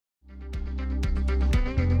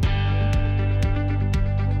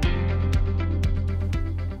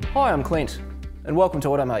Hi, I'm Clint, and welcome to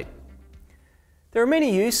Automate. There are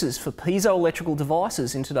many uses for piezoelectrical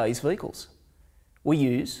devices in today's vehicles. We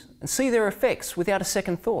use and see their effects without a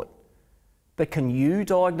second thought. But can you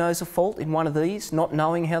diagnose a fault in one of these, not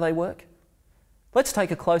knowing how they work? Let's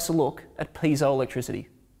take a closer look at piezoelectricity.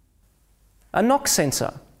 A knock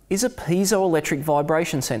sensor is a piezoelectric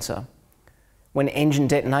vibration sensor. When engine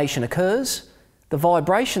detonation occurs, the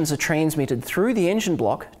vibrations are transmitted through the engine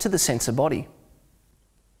block to the sensor body.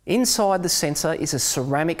 Inside the sensor is a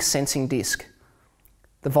ceramic sensing disc.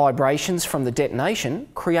 The vibrations from the detonation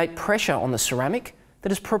create pressure on the ceramic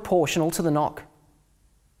that is proportional to the knock.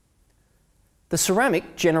 The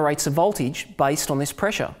ceramic generates a voltage based on this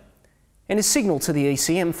pressure and is signalled to the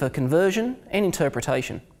ECM for conversion and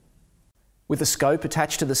interpretation. With a scope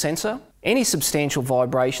attached to the sensor, any substantial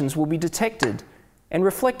vibrations will be detected and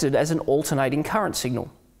reflected as an alternating current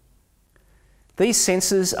signal. These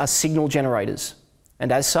sensors are signal generators,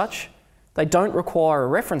 and as such, they don't require a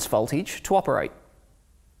reference voltage to operate.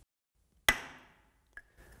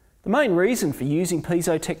 The main reason for using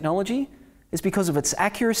piezo technology is because of its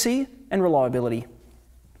accuracy and reliability.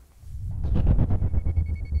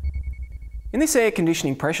 In this air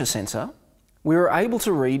conditioning pressure sensor, we were able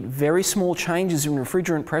to read very small changes in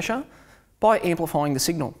refrigerant pressure by amplifying the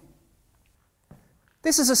signal.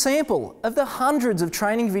 This is a sample of the hundreds of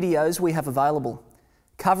training videos we have available,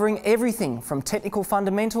 covering everything from technical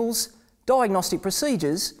fundamentals, diagnostic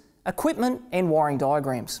procedures, equipment and wiring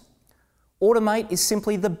diagrams. Automate is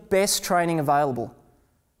simply the best training available.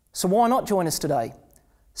 So why not join us today?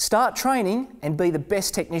 Start training and be the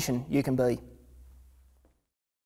best technician you can be.